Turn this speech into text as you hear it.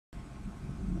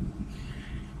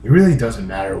it really doesn't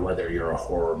matter whether you're a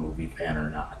horror movie fan or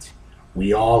not.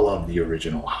 We all love the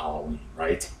original Halloween,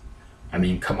 right? I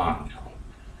mean, come on now.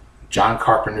 John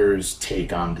Carpenter's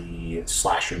take on the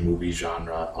slasher movie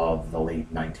genre of the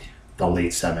late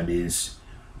 70s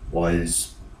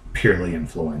was purely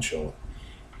influential.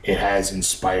 It has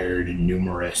inspired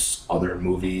numerous other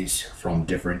movies from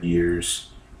different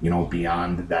years,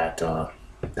 beyond that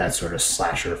sort of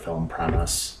slasher film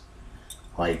premise.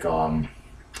 Like,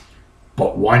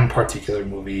 but one particular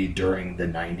movie during the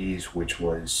 90s, which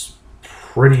was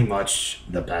pretty much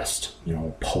the best,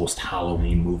 post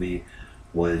Halloween movie,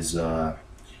 was the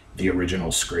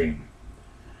original Scream.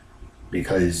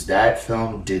 Because that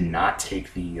film did not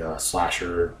take the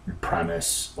slasher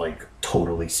premise like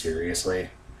totally seriously.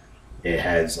 It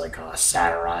has like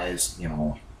satirized,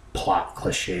 plot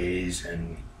cliches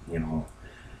and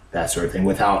that sort of thing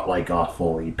without like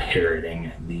fully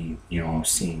parroting the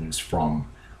scenes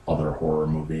from other horror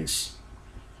movies.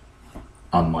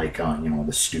 Unlike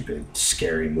the stupid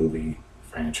scary movie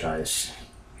franchise,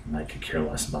 I could care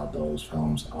less about those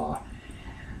films.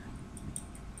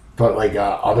 But like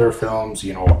other films,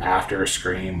 after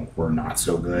Scream were not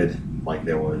so good. Like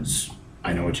there was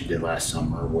I Know What You Did Last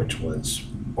Summer, which was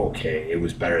okay. It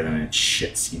was better than its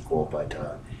shit sequel,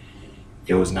 but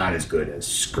it was not as good as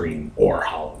Scream or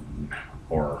Halloween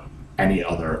or any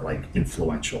other like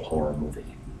influential horror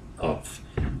movie of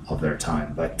their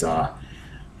time. But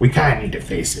we kind of need to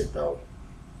face it though.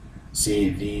 See,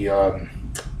 the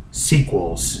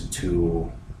sequels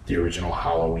to the original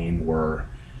Halloween were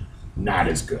not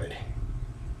as good.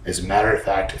 As a matter of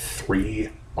fact, three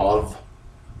of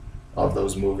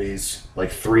those movies,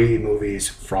 like three movies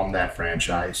from that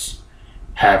franchise,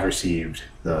 have received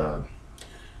the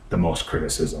most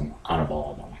criticism out of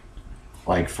all of them.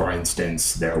 Like for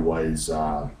instance, there was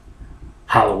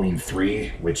Halloween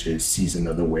 3, which is Season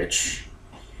of the Witch.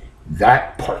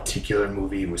 That particular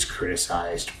movie was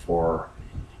criticized for,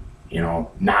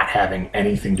 not having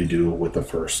anything to do with the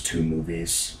first two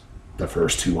movies, the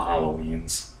first two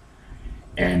Halloweens.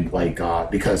 And like,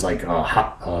 because like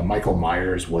Michael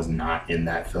Myers was not in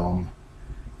that film,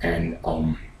 and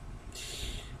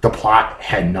the plot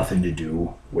had nothing to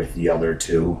do with the other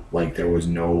two. Like there was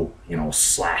no,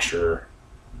 slasher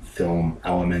film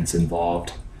elements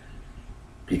involved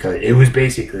because it was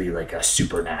basically like a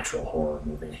supernatural horror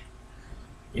movie.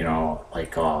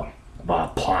 Like about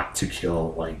a plot to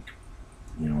kill like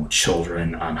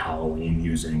children on Halloween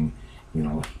using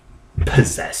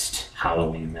possessed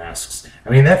Halloween masks. I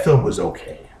mean that film was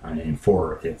okay. I mean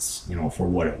for its for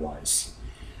what it was.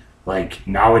 Like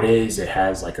nowadays it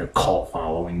has like a cult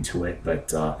following to it,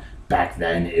 but back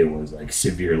then it was like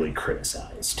severely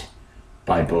criticized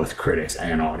by both critics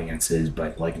and audiences.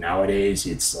 But like nowadays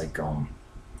it's like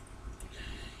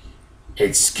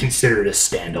it's considered a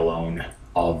standalone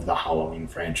of the Halloween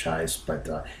franchise. But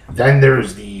then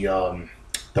there's the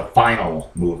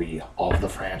final movie of the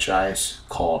franchise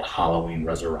called Halloween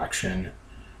Resurrection,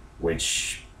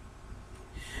 which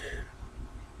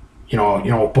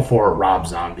before Rob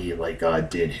Zombie like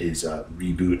did his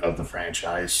reboot of the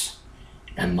franchise,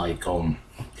 and like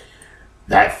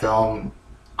that film,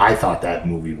 I thought that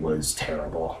movie was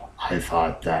terrible. I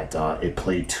thought that it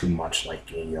played too much like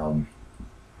a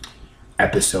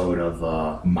episode of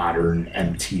a modern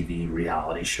MTV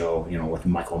reality show, with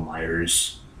Michael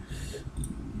Myers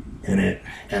in it,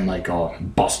 and like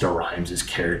Busta Rhymes'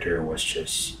 character was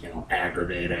just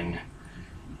aggravating.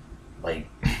 Like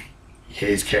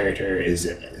his character is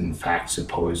in fact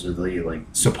supposedly like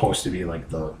supposed to be like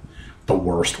the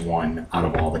worst one out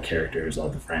of all the characters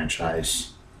of the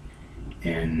franchise,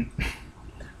 and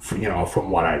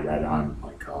from what I read on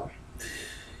like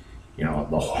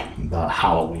the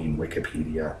Halloween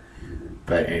Wikipedia.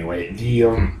 But anyway,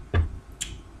 the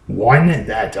one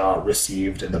that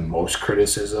received the most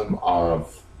criticism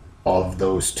of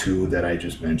those two that I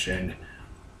just mentioned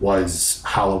was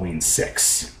Halloween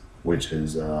 6, which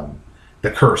is The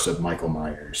Curse of Michael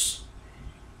Myers.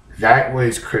 That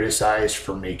was criticized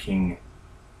for making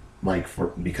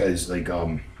because like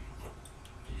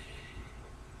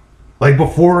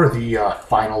before the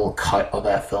final cut of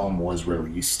that film was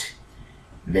released,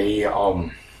 they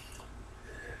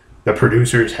the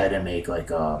producers had to make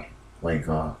a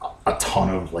ton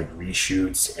of like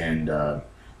reshoots, and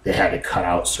they had to cut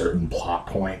out certain plot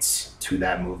points to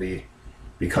that movie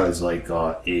because like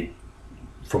it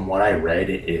from what I read,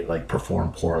 it like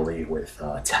performed poorly with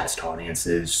test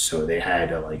audiences, so they had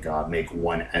to like make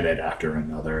one edit after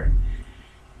another.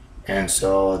 And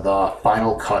so the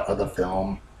final cut of the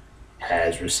film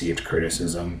has received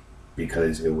criticism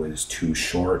because it was too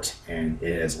short and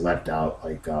it has left out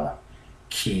like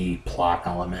key plot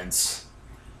elements.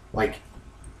 Like,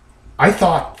 I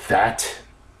thought that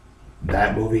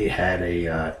movie had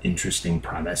a interesting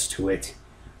premise to it.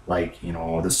 Like, the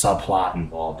subplot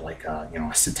involved like a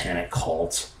satanic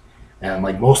cult, and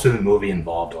like most of the movie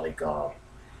involved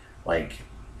like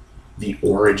the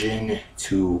origin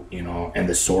to and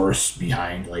the source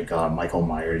behind like Michael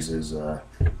Myers'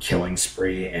 killing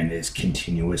spree and his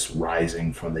continuous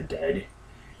rising from the dead.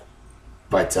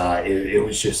 But it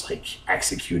was just like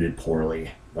executed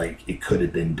poorly. Like, it could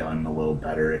have been done a little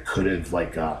better. It could have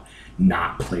like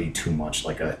not played too much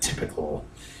like a typical.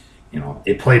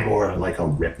 It played more like a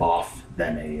rip-off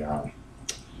than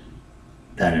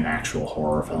an actual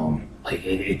horror film. Like,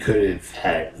 it could have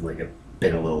had like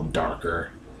been a little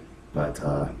darker. But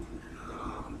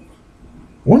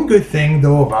one good thing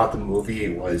though about the movie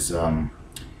was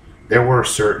there were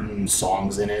certain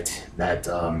songs in it that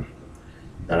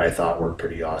I thought were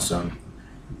pretty awesome.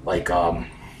 Like,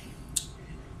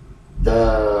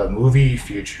 the movie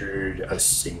featured a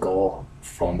single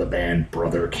from the band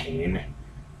Brother Kane,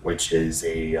 which is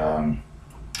a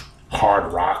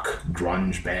hard rock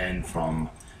grunge band from.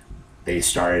 They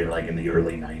started like in the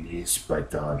early '90s,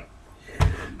 but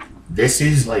this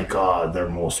is like their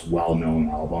most well-known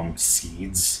album,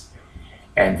 Seeds.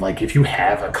 And like, if you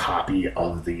have a copy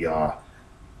of the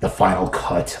final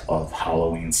cut of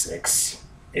Halloween 6,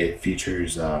 it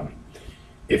features a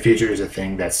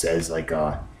thing that says like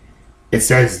it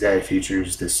says that it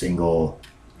features the single,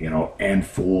 "And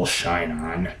Fool Shine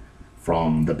On"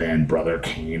 from the band Brother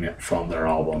Kane from their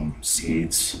album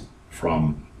Seeds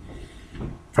from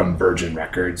Virgin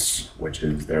Records, which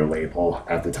is their label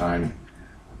at the time.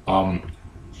 Um,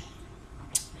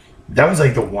 that was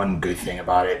like the one good thing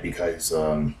about it because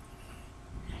and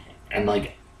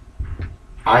like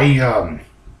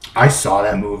I saw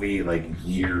that movie like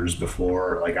years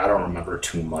before. Like, I don't remember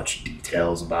too much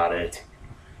details about it,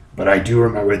 but I do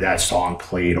remember that song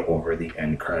played over the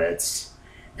end credits,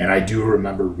 and I do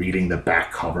remember reading the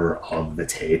back cover of the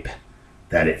tape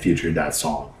that it featured that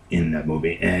song in that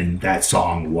movie, and that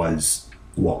song was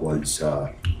what was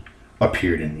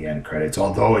appeared in the end credits.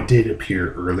 Although it did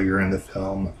appear earlier in the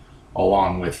film,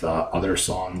 along with other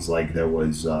songs. Like, there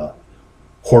was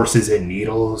 "Horses and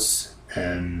Needles,"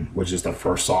 and which is the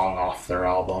first song off their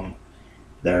album.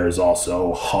 There's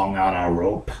also "Hung on a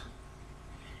Rope,"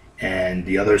 and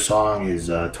the other song is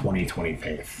 "2020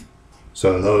 Faith."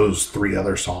 So those three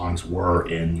other songs were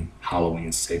in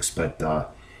Halloween 6, but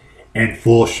 "And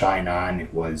Full Shine On"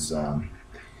 was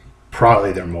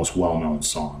probably their most well-known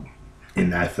song in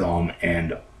that film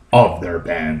and of their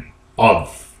band,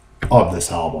 of this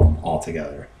album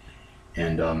altogether.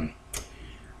 And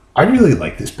I really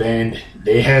like this band.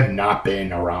 They have not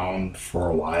been around for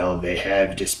a while. They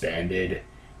have disbanded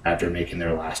after making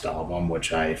their last album,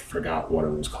 which I forgot what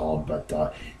it was called, but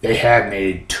they have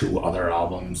made 2 other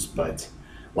albums. But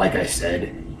like I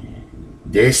said,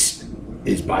 this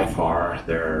is by far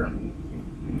their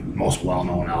most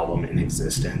well-known album in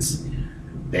existence.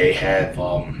 They have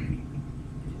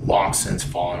long since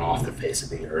fallen off the face of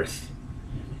the earth.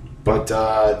 But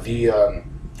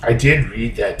I did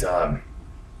read that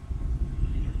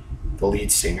the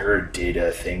lead singer did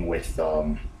a thing with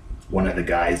one of the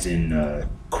guys in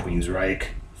Queensryche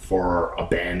for a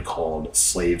band called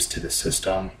Slaves to the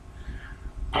System.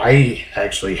 I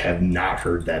actually have not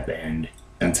heard that band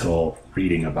until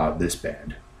reading about this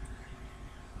band.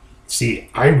 See,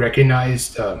 I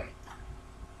recognized,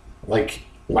 like,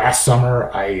 last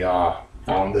summer I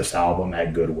found this album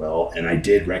at Goodwill, and I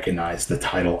did recognize the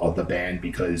title of the band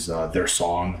because their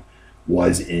song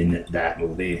was in that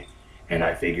movie. And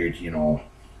I figured,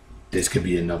 this could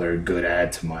be another good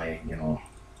add to my,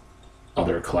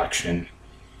 other collection.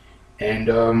 And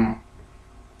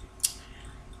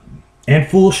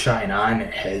Full Shine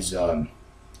On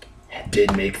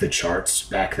did make the charts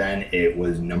back then. It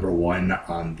was #1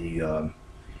 on the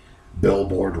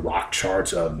Billboard rock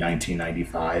charts of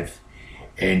 1995.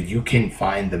 And you can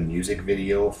find the music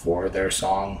video for their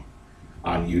song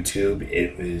on YouTube.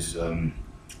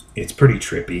 It's pretty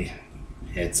trippy.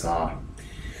 It's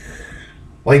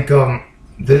like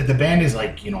the band is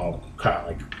like, kind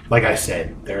of like I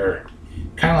said, they're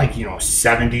kind of like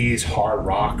 70s hard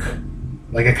rock,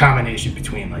 like a combination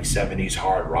between like 70s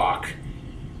hard rock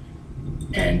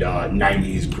and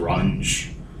 90s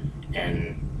grunge.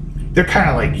 And they're kind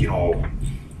of like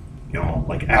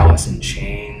like Alice in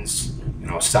Chains,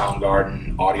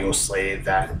 Soundgarden, Audio Slave,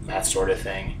 that sort of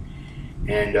thing.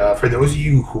 And for those of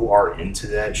you who are into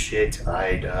that shit,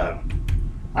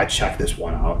 I'd check this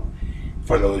one out.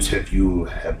 For those of you who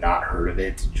have not heard of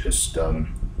it, just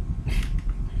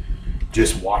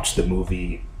watch the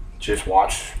movie just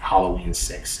watch Halloween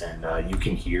 6, and you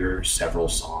can hear several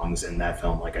songs in that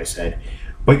film, like I said.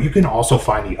 But you can also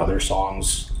find the other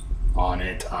songs on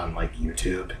it on like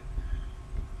YouTube.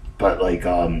 But like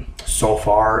So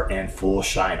Far and Full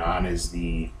Shine On is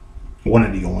the one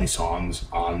of the only songs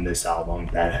on this album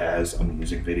that has a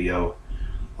music video.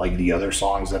 Like the other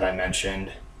songs that I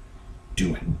mentioned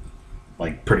do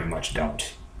like pretty much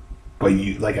don't. But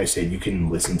you, like I said, you can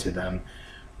listen to them.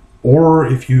 Or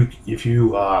if you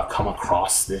come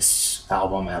across this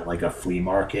album at like a flea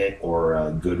market or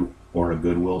a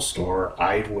Goodwill store,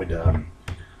 I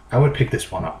would pick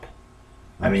this one up.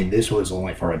 I mean, this was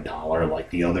only for $1, like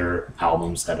the other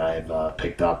albums that I've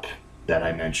picked up that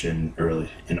I mentioned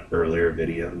in earlier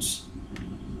videos.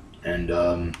 And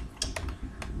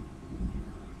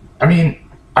I mean,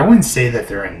 I wouldn't say that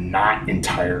they're not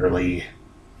entirely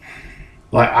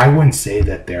like I wouldn't say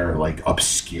that they're like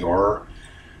obscure,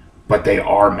 but they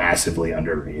are massively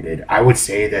underrated. I would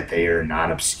say that they are not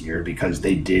obscure because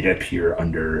they did appear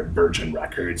under Virgin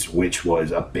Records, which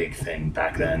was a big thing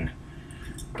back then.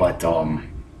 But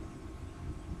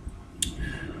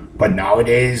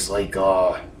nowadays, like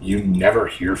you never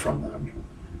hear from them.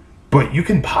 But you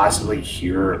can possibly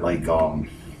hear like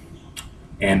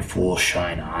and Full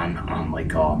Shine on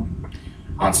like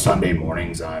on Sunday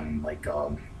mornings on like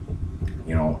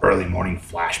early morning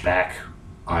flashback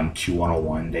on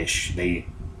Q101. They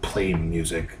play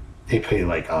music. They play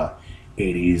like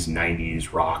 80s,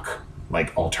 90s rock,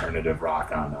 like alternative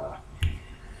rock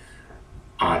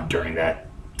on during that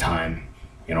time,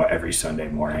 every Sunday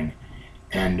morning.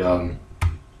 And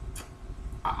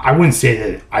I wouldn't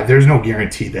say that there's no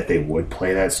guarantee that they would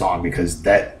play that song because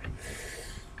they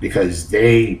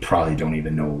probably don't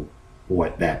even know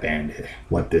what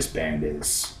this band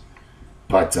is.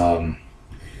 But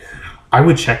I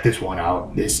would check this one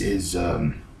out. This is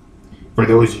for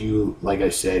those of you, like I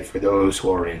said, for those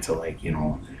who are into like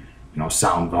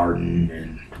Soundgarden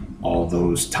and all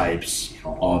those types,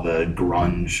 all the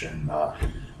grunge and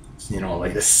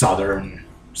like the Southern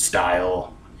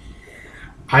style.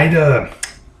 I'd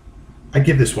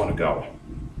give this one a go.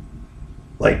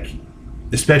 Like,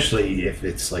 especially if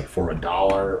it's like for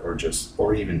 $1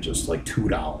 or even just like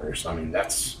 $2. I mean,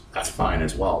 that's fine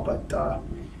as well.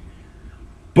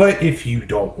 But if you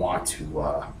don't want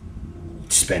to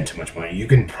spend too much money, you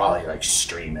can probably like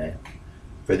stream it.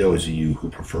 For those of you who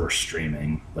prefer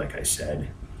streaming, like I said,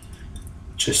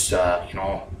 just But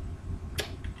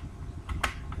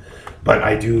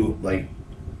I do like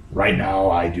right now.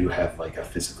 I do have like a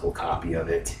physical copy of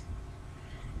it,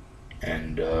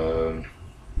 and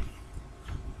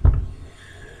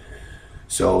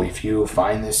so if you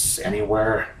find this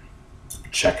anywhere,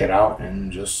 check it out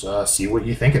and just see what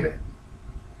you think of it.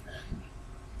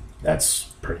 That's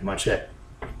pretty much it.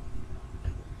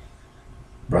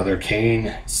 Brother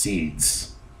Kane,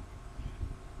 Seeds,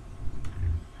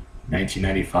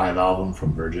 1995 album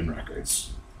from Virgin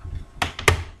Records.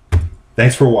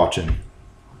 Thanks for watching.